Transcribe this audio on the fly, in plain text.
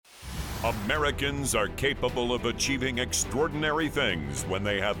Americans are capable of achieving extraordinary things when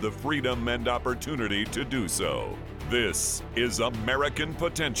they have the freedom and opportunity to do so. This is American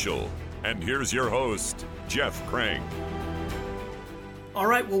Potential. And here's your host, Jeff Crank. All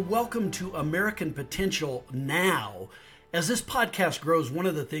right, well, welcome to American Potential Now. As this podcast grows, one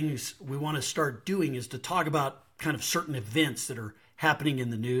of the things we want to start doing is to talk about kind of certain events that are happening in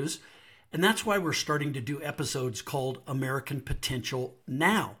the news. And that's why we're starting to do episodes called American Potential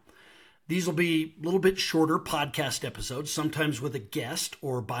Now. These will be a little bit shorter podcast episodes, sometimes with a guest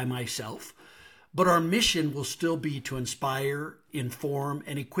or by myself. But our mission will still be to inspire, inform,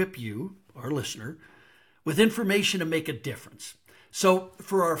 and equip you, our listener, with information to make a difference. So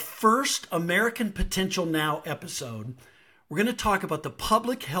for our first American Potential Now episode, we're going to talk about the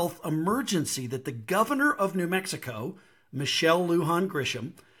public health emergency that the governor of New Mexico, Lujan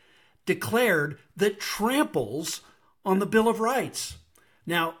Grisham, declared that tramples on the Bill of Rights.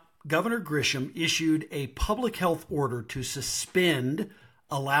 Now, Governor Grisham issued a public health order to suspend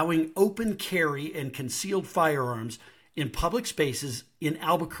allowing open carry and concealed firearms in public spaces in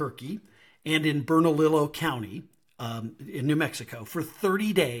Albuquerque and in Bernalillo County in New Mexico for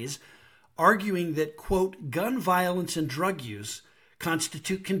 30 days, arguing that, quote, gun violence and drug use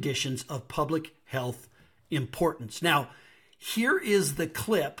constitute conditions of public health importance. Now, here is the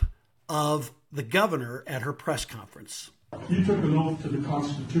clip of the governor at her press conference. You took an oath to the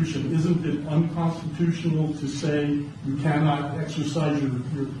Constitution. Isn't it unconstitutional to say you cannot exercise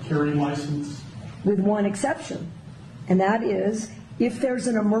your carry license? With one exception, and that is if there's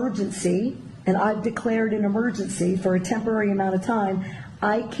an emergency, and I've declared an emergency for a temporary amount of time,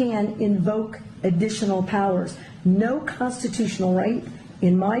 I can invoke additional powers. No constitutional right,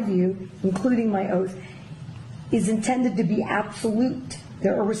 in my view, including my oath, is intended to be absolute.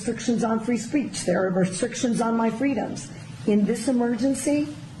 There are restrictions on free speech. There are restrictions on my freedoms. In this emergency,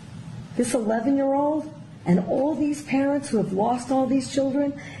 this 11-year-old and all these parents who have lost all these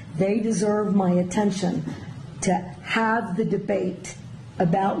children, they deserve my attention to have the debate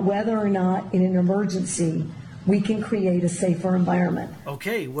about whether or not in an emergency we can create a safer environment.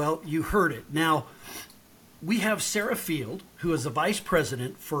 Okay, well, you heard it. Now, we have Sarah Field, who is the Vice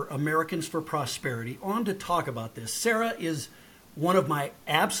President for Americans for Prosperity, on to talk about this. Sarah is one of my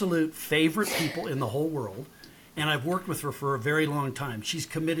absolute favorite people in the whole world, and I've worked with her for a very long time. She's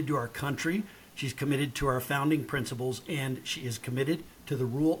committed to our country, she's committed to our founding principles, and she is committed to the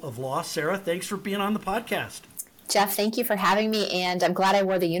rule of law. Sarah, thanks for being on the podcast. Jeff, thank you for having me, and I'm glad I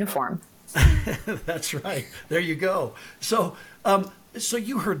wore the uniform. That's right. There you go. So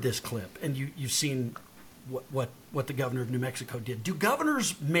you heard this clip, and you've seen what the governor of New Mexico did. Do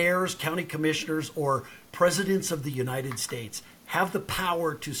governors, mayors, county commissioners, or presidents of the United States have the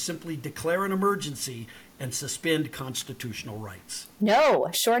power to simply declare an emergency and suspend constitutional rights? No.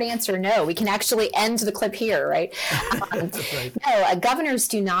 Short answer, no. We can actually end the clip here, right? Right. No, governors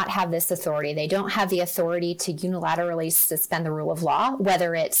do not have this authority. They don't have the authority to unilaterally suspend the rule of law,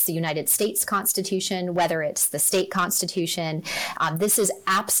 whether it's the United States Constitution, whether it's the state constitution. This is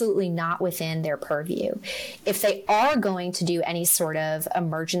absolutely not within their purview. If they are going to do any sort of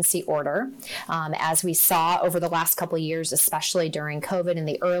emergency order, as we saw over the last couple of years, especially during COVID in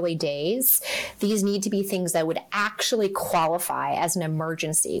the early days, these need to be things that would actually qualify as an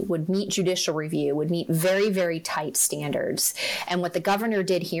emergency, would meet judicial review, would meet very, very tight standards. And what the governor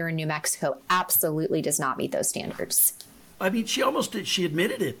did here in New Mexico absolutely does not meet those standards. I mean, she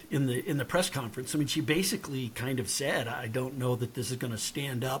admitted it in the press conference. I mean, she basically kind of said, I don't know that this is going to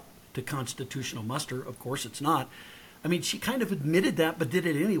stand up to constitutional muster. Of course it's not. I mean, she kind of admitted that, but did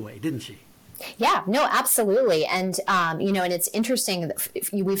it anyway, didn't she? Yeah, no, absolutely. And, and it's interesting that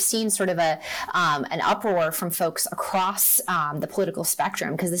we've seen sort of an uproar from folks across the political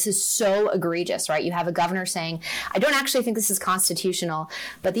spectrum because this is so egregious, right? You have a governor saying, I don't actually think this is constitutional,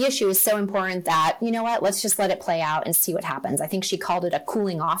 but the issue is so important that, you know what, let's just let it play out and see what happens. I think she called it a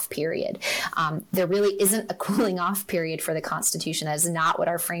cooling off period. There really isn't a cooling off period for the Constitution. That is not what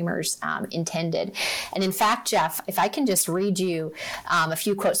our framers intended. And in fact, Jeff, if I can just read you a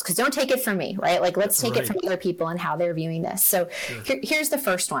few quotes, because don't take it from me. Right? Like, let's take it from other people and how they're viewing this. So here's the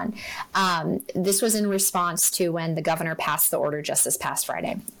first one. This was in response to when the governor passed the order just this past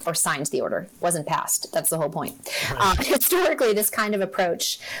Friday, or signed the order. Wasn't passed. That's the whole point. Right. Historically, this kind of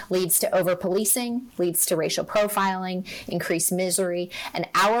approach leads to over-policing, leads to racial profiling, increased misery, and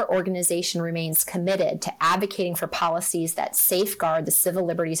our organization remains committed to advocating for policies that safeguard the civil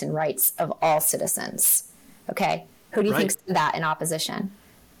liberties and rights of all citizens. Okay? Who do you think said that in opposition?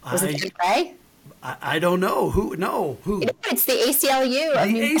 Was it Ray? I don't know who. No, who? It's the ACLU.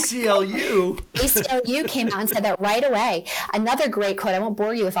 The ACLU. ACLU came out and said that right away. Another great quote. I won't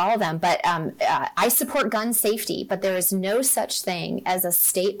bore you with all of them, but I support gun safety, but there is no such thing as a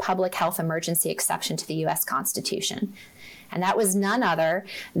state public health emergency exception to the U.S. Constitution. And that was none other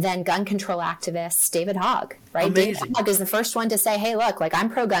than gun control activist David Hogg, right? Amazing. David Hogg is the first one to say, hey, look, like I'm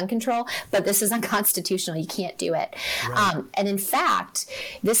pro-gun control, but this is unconstitutional. You can't do it. Right. And in fact,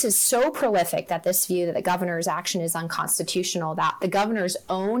 this is so prolific that this view that the governor's action is unconstitutional, that the governor's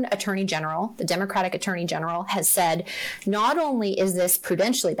own attorney general, the Democratic attorney general, has said, not only is this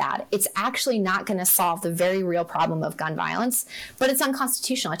prudentially bad, it's actually not going to solve the very real problem of gun violence, but it's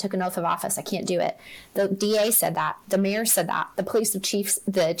unconstitutional. I took an oath of office. I can't do it. The DA said that. The mayor said that. The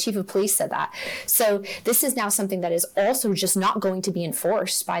chief of police said that. So this is now something that is also just not going to be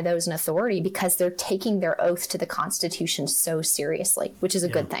enforced by those in authority because they're taking their oath to the Constitution so seriously, which is a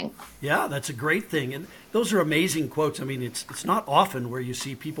good thing. Yeah, that's a great thing. And those are amazing quotes. I mean, it's not often where you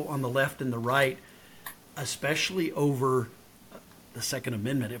see people on the left and the right, especially over the Second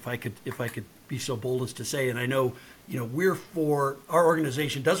Amendment, if I could be so bold as to say. And I know, our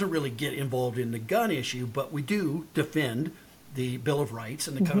organization doesn't really get involved in the gun issue, but we do defend the Bill of Rights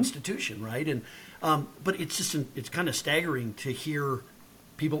and the Constitution, right? And but it's kind of staggering to hear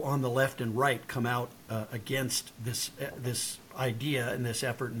people on the left and right come out against this idea and this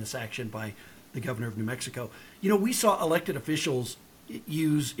effort and this action by the governor of New Mexico. We saw elected officials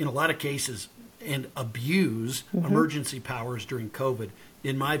use, in a lot of cases, and abuse emergency powers during COVID,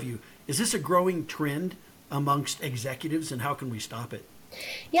 in my view. Is this a growing trend amongst executives, and how can we stop it?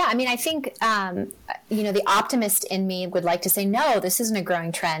 Yeah, I mean, I think, the optimist in me would like to say, no, this isn't a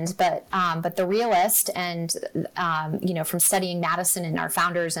growing trend, but the realist and, from studying Madison and our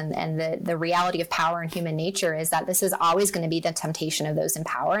founders and the reality of power and human nature is that this is always going to be the temptation of those in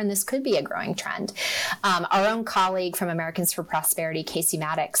power, and this could be a growing trend. Our own colleague from Americans for Prosperity, Casey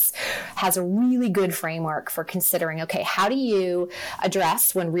Maddox, has a really good framework for considering, okay, how do you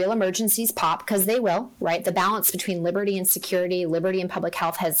address when real emergencies pop, because they will, right? The balance between liberty and security, liberty and public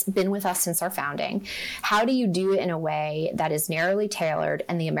health has been with us since our founding. How do you do it in a way that is narrowly tailored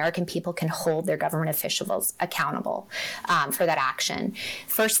and the American people can hold their government officials accountable for that action?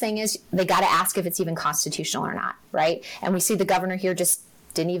 First thing is they got to ask if it's even constitutional or not, right? And we see the governor here just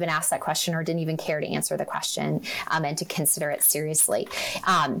didn't even ask that question or didn't even care to answer the question and to consider it seriously.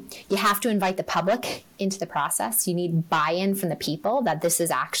 You have to invite the public into the process. You need buy-in from the people that this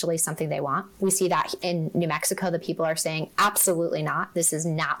is actually something they want. We see that in New Mexico, the people are saying, absolutely not. This is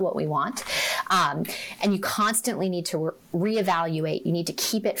not what we want. And you constantly need to reevaluate. You need to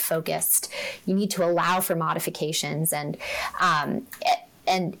keep it focused. You need to allow for modifications and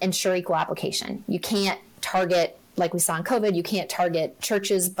ensure equal application. You can't target, like we saw in COVID, you can't target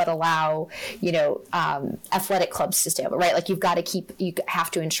churches, but allow, athletic clubs to stay open, right? Like you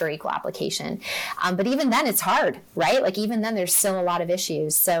have to ensure equal application. But even then it's hard, right? Like even then there's still a lot of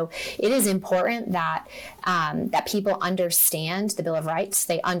issues. So it is important that people understand the Bill of Rights.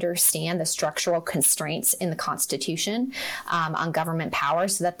 They understand the structural constraints in the Constitution on government power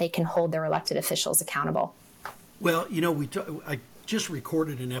so that they can hold their elected officials accountable. Well, I just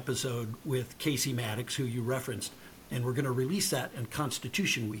recorded an episode with Casey Maddox, who you referenced, and we're going to release that in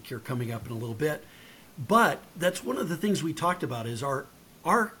Constitution Week here coming up in a little bit. But that's one of the things we talked about is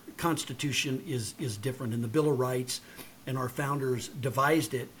our Constitution is different, and the Bill of Rights and our founders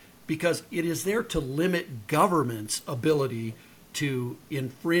devised it because it is there to limit government's ability to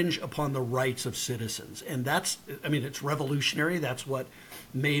infringe upon the rights of citizens. And it's revolutionary. That's what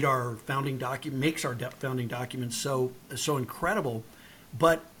makes our founding documents so incredible.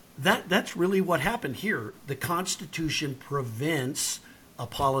 But that's really what happened here. The Constitution prevents a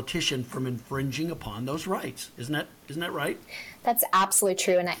politician from infringing upon those rights. Isn't that right? That's absolutely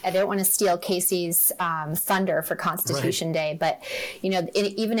true. And I don't want to steal Casey's thunder for Constitution Day, but,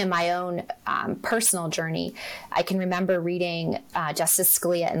 even in my own personal journey, I can remember reading Justice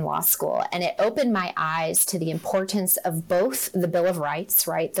Scalia in law school, and it opened my eyes to the importance of both the Bill of Rights,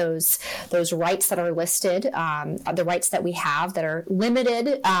 right? Those rights that are listed, the rights that we have that are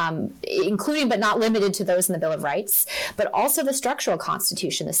limited, including but not limited to those in the Bill of Rights, but also the structural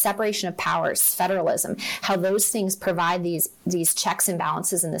Constitution, the separation of powers, federalism, how those things provide these checks and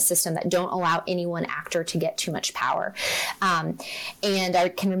balances in the system that don't allow any one actor to get too much power. And I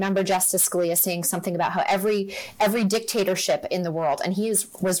can remember Justice Scalia saying something about how every dictatorship in the world, and he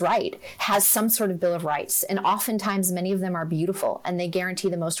was right, has some sort of Bill of Rights. And oftentimes many of them are beautiful and they guarantee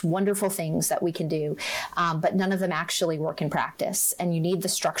the most wonderful things that we can do, but none of them actually work in practice. And you need the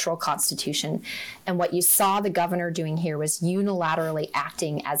structural constitution. And what you saw the governor doing here was unilaterally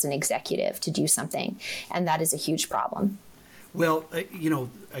acting as an executive to do something. And that is a huge problem. Well,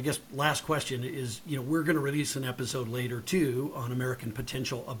 I guess last question is, we're going to release an episode later, too, on American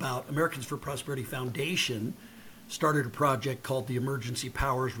Potential about Americans for Prosperity Foundation started a project called the Emergency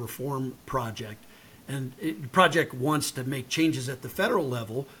Powers Reform Project. And the project wants to make changes at the federal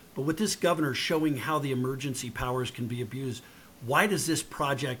level, but with this governor showing how the emergency powers can be abused, why does this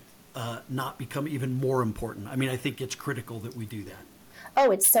project not become even more important? I mean, I think it's critical that we do that.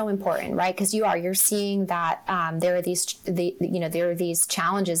 Oh, it's so important, right? Because you're seeing that there are these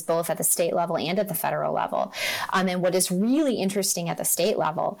challenges both at the state level and at the federal level. And what is really interesting at the state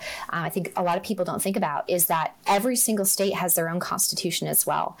level, I think a lot of people don't think about, is that every single state has their own constitution as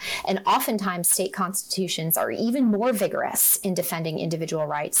well. And oftentimes state constitutions are even more vigorous in defending individual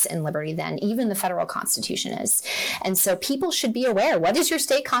rights and liberty than even the federal constitution is. And so people should be aware, what is your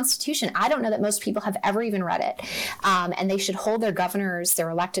state constitution? I don't know that most people have ever even read it. And they should hold their governors,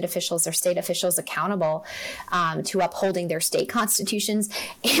 their elected officials, their state officials accountable to upholding their state constitutions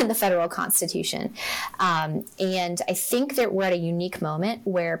and the federal constitution. And I think that we're at a unique moment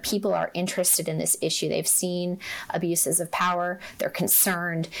where people are interested in this issue. They've seen abuses of power. They're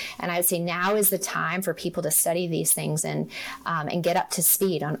concerned. And I would say now is the time for people to study these things and get up to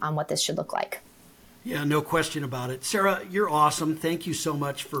speed on what this should look like. Yeah, no question about it. Sarah, you're awesome. Thank you so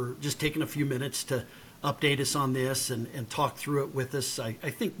much for just taking a few minutes to update us on this and talk through it with us. I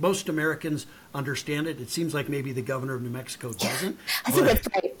think most Americans understand it. It seems like maybe the governor of New Mexico doesn't. I think that's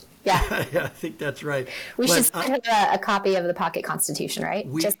right. Yeah. Yeah, I think that's right. We should send a copy of the Pocket Constitution, right?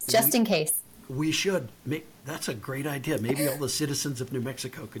 Just in case. We should. That's a great idea. Maybe all the citizens of New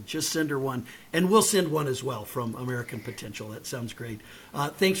Mexico could just send her one, and we'll send one as well from American Potential. That sounds great.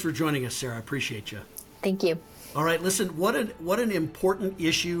 Thanks for joining us, Sarah. I appreciate you. Thank you. All right, listen, what an important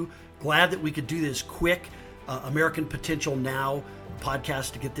issue. Glad that we could do this quick. American Potential Now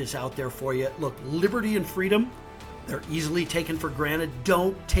podcast to get this out there for you. Look, liberty and freedom, they're easily taken for granted.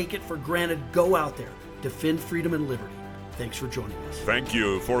 Don't take it for granted. Go out there. Defend freedom and liberty. Thanks for joining us. Thank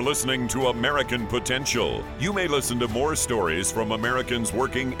you for listening to American Potential. You may listen to more stories from Americans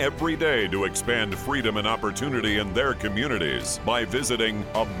working every day to expand freedom and opportunity in their communities by visiting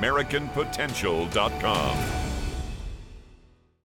AmericanPotential.com.